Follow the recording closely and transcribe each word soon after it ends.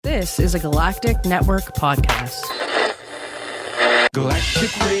This is a Galactic Network podcast.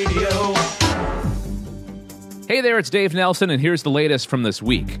 Galactic Radio. Hey there, it's Dave Nelson, and here's the latest from this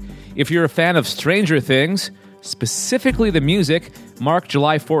week. If you're a fan of Stranger Things, specifically the music, mark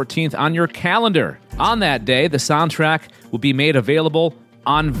July 14th on your calendar. On that day, the soundtrack will be made available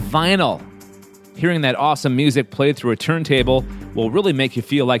on vinyl. Hearing that awesome music played through a turntable will really make you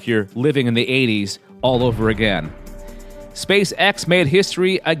feel like you're living in the 80s all over again. SpaceX made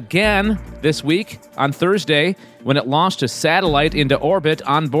history again this week on Thursday when it launched a satellite into orbit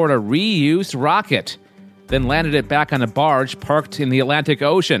on board a reused rocket, then landed it back on a barge parked in the Atlantic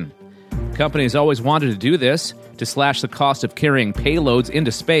Ocean. Companies always wanted to do this to slash the cost of carrying payloads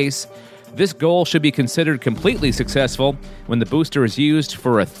into space. This goal should be considered completely successful when the booster is used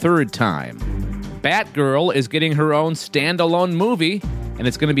for a third time. Batgirl is getting her own standalone movie, and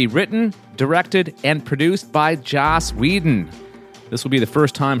it's going to be written, directed, and produced by Joss Whedon. This will be the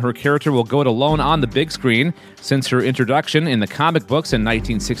first time her character will go it alone on the big screen since her introduction in the comic books in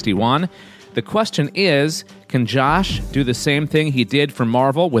 1961. The question is, can Josh do the same thing he did for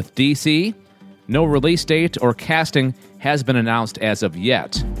Marvel with DC? No release date or casting has been announced as of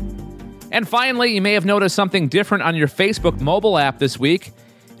yet. And finally, you may have noticed something different on your Facebook mobile app this week,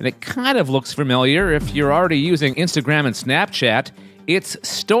 and it kind of looks familiar if you're already using Instagram and Snapchat. It's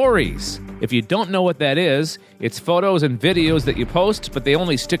Stories. If you don't know what that is, it's photos and videos that you post, but they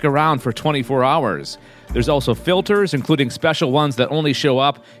only stick around for 24 hours. There's also filters, including special ones that only show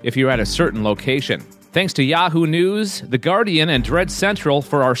up if you're at a certain location. Thanks to Yahoo News, The Guardian, and Dread Central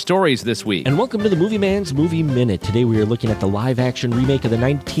for our stories this week. And welcome to the Movie Man's Movie Minute. Today we are looking at the live-action remake of the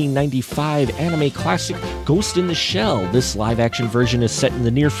 1995 anime classic Ghost in the Shell. This live-action version is set in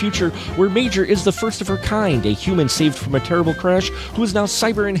the near future, where Major is the first of her kind, a human saved from a terrible crash who is now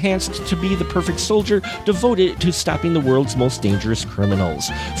cyber-enhanced to be the perfect soldier devoted to stopping the world's most dangerous criminals.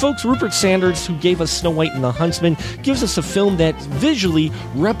 Folks, Rupert Sanders, who gave us Snow White and the Huntsman, gives us a film that visually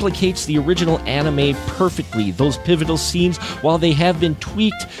replicates the original anime perfectly. Those pivotal scenes, while they have been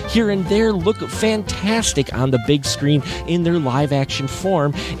tweaked here and there, look fantastic on the big screen in their live-action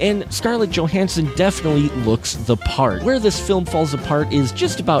form, and Scarlett Johansson definitely looks the part. Where this film falls apart is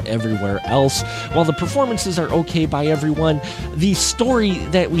just about everywhere else. While the performances are okay by everyone, the story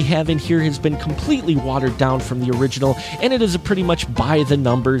that we have in here has been completely watered down from the original, and it is a pretty much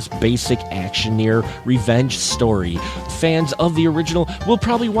by-the-numbers, basic actioneer revenge story. Fans of the original will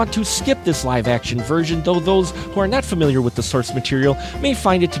probably want to skip this live-action version, though those who are not familiar with the source material may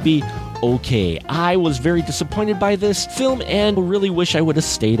find it to be okay. I was very disappointed by this film and really wish I would have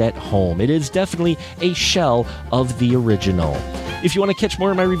stayed at home. It is definitely a shell of the original. If you want to catch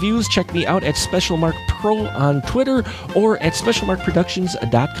more of my reviews, check me out at Special Mark Pro on Twitter or at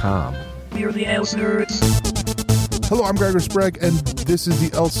SpecialMarkProductions.com. We're the Else Nerds. Hello, I'm Gregor Sprague, and this is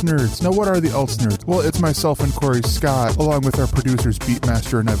the Else Nerds. Now, what are the Else Nerds? Well, it's myself and Corey Scott, along with our producers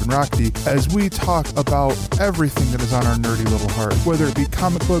Beatmaster and Evan Rockety, as we talk about everything that is on our nerdy little heart, whether it be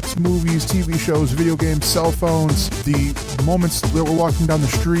comic books, movies, TV shows, video games, cell phones, the moments that we're walking down the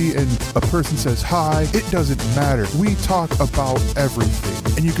street and a person says hi. It doesn't matter. We talk about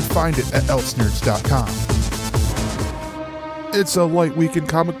everything, and you can find it at elsenerds.com. It's a light week in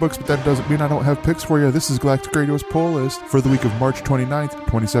comic books, but that doesn't mean I don't have picks for you. This is Galactic Radio's poll list for the week of March 29th,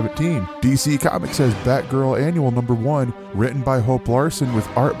 2017. DC Comics has Batgirl Annual Number 1, written by Hope Larson with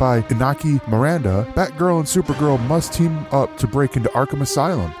art by Inaki Miranda. Batgirl and Supergirl must team up to break into Arkham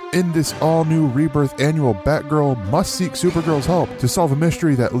Asylum. In this all-new Rebirth Annual, Batgirl must seek Supergirl's help to solve a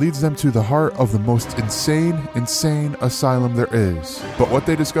mystery that leads them to the heart of the most insane asylum there is. But what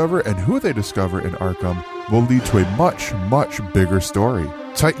they discover and who they discover in Arkham will lead to a much, much bigger story.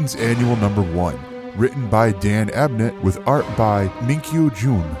 Titans Annual Number 1, written by Dan Abnett with art by Minkyu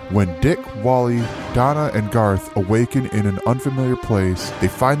Jun. When Dick, Wally, Donna, and Garth awaken in an unfamiliar place, they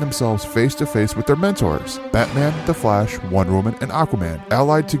find themselves face to face with their mentors, Batman, The Flash, Wonder Woman, and Aquaman.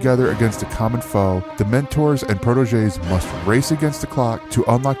 Allied together against a common foe, the mentors and proteges must race against the clock to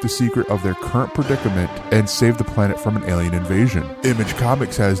unlock the secret of their current predicament and save the planet from an alien invasion. Image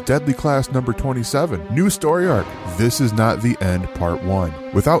Comics has Deadly Class Number 27, new story arc, This Is Not the End, Part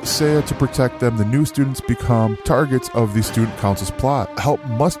 1. Without Seiya to protect them, the new students become targets of the student council's plot. Help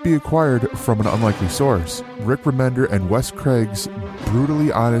must be acquired from an unlikely source. Rick Remender and Wes Craig's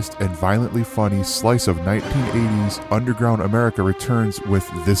brutally honest and violently funny slice of 1980s underground America returns with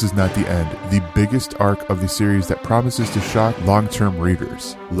This Is Not the End, the biggest arc of the series that promises to shock long-term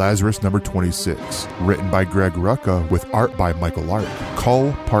readers. Lazarus Number 26, written by Greg Rucka with art by Michael Lark.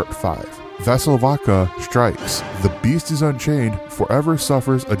 Cull Part 5. Vasilvaka strikes. The beast is unchained, forever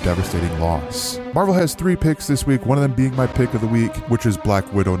suffers a devastating loss. Marvel has 3 picks this week, one of them being my pick of the week, which is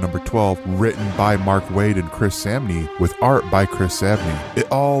Black Widow number 12, written by Mark Waid and Chris Samney, with art by Chris Samney.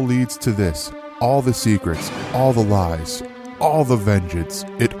 It all leads to this. All the secrets, all the lies, all the vengeance,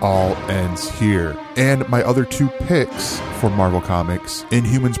 it all ends here. And my other 2 picks for Marvel Comics,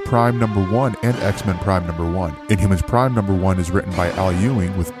 Inhumans Prime number 1 and X-Men Prime number 1. Inhumans Prime number 1 is written by Al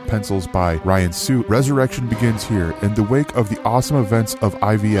Ewing with pencils by Ryan Suit. Resurrection begins here. In the wake of the awesome events of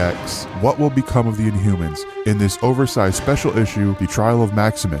IVX, what will become of the Inhumans? In this oversized special issue, The Trial of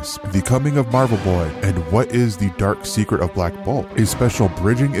Maximus, The Coming of Marvel Boy, and What is the Dark Secret of Black Bolt? A special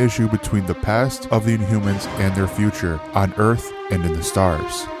bridging issue between the past of the Inhumans and their future on Earth and in the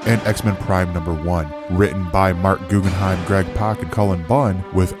stars. And X-Men Prime number 1, written by Mark Guggenheim, Greg Pak, and Cullen Bunn,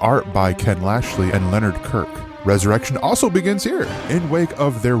 with art by Ken Lashley and Leonard Kirk. Resurrection also begins here. In wake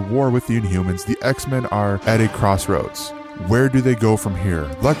of their war with the Inhumans, the X-Men are at a crossroads. Where do they go from here?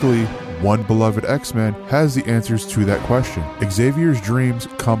 Luckily, one beloved X-Men has the answers to that question. Xavier's dreams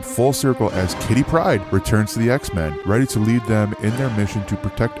come full circle as Kitty Pryde returns to the X-Men, ready to lead them in their mission to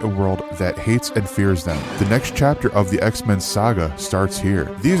protect a world that hates and fears them. The next chapter of the X-Men saga starts here.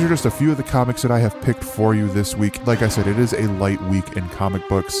 These are just a few of the comics that I have picked for you this week. Like I said, it is a light week in comic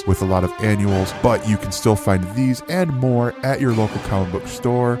books with a lot of annuals, but you can still find these and more at your local comic book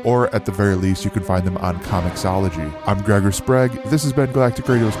store, or at the very least, you can find them on Comixology. I'm Gregor Sprague. This has been Galactic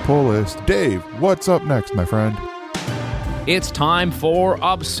Radio's Pull List. Dave, what's up next, my friend? It's time for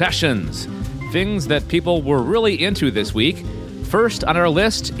Obsessions, things that people were really into this week. First on our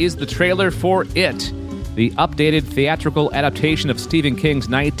list is the trailer for It, the updated theatrical adaptation of Stephen King's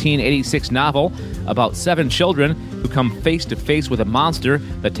 1986 novel about 7 children who come face to face with a monster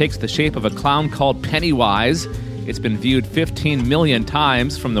that takes the shape of a clown called Pennywise. It's been viewed 15 million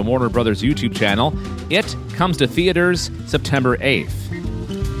times from the Warner Brothers YouTube channel. It comes to theaters September 8th.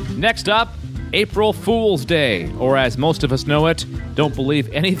 Next up, April Fool's Day, or as most of us know it, don't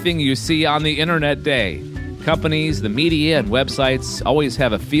believe anything you see on the internet day. Companies, the media, and websites always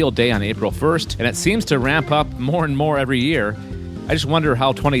have a field day on April 1st, and it seems to ramp up more and more every year. I just wonder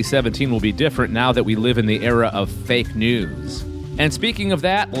how 2017 will be different now that we live in the era of fake news. And speaking of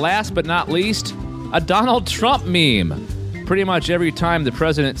that, last but not least, a Donald Trump meme. Pretty much every time the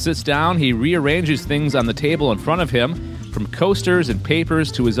president sits down, he rearranges things on the table in front of him, from coasters and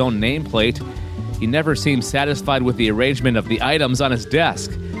papers to his own nameplate. He never seems satisfied with the arrangement of the items on his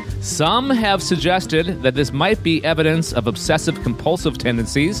desk. Some have suggested that this might be evidence of obsessive-compulsive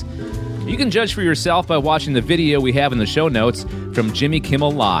tendencies. You can judge for yourself by watching the video we have in the show notes from Jimmy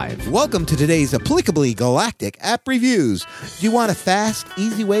Kimmel Live. Welcome to today's Applicably Galactic App Reviews. Do you want a fast,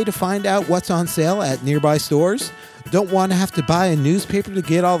 easy way to find out what's on sale at nearby stores? Don't want to have to buy a newspaper to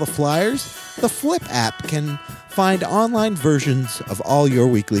get all the flyers? The Flip app can find online versions of all your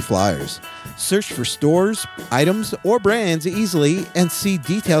weekly flyers. Search for stores, items, or brands easily and see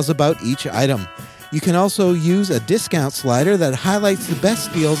details about each item. You can also use a discount slider that highlights the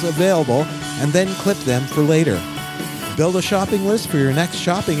best deals available and then clip them for later. Build a shopping list for your next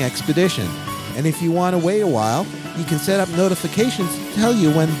shopping expedition. And if you want to wait a while, you can set up notifications to tell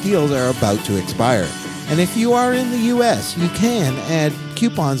you when deals are about to expire. And if you are in the U.S., you can add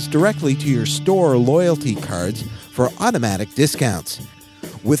coupons directly to your store loyalty cards for automatic discounts.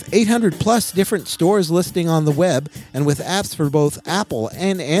 With 800 plus different stores listing on the web, and with apps for both Apple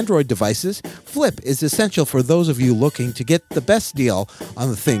and Android devices, Flip is essential for those of you looking to get the best deal on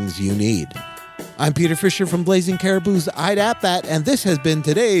the things you need. I'm Peter Fisher from Blazing Caribou's I'd App That, and this has been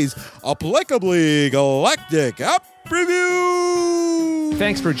today's Applicably Galactic App Review!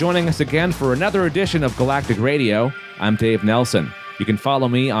 Thanks for joining us again for another edition of Galactic Radio. I'm Dave Nelson. You can follow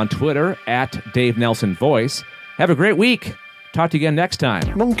me on Twitter at Dave Nelson Voice. Have a great week. Talk to you again next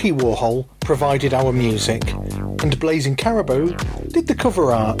time. Monkey Warhol provided our music, and Blazing Caribou did the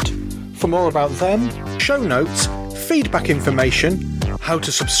cover art. For more about them, show notes, feedback information, how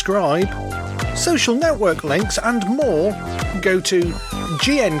to subscribe, social network links, and more, go to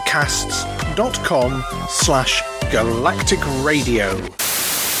gncasts.com/galacticradio.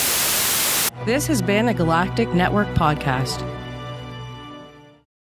 This has been a Galactic Network podcast.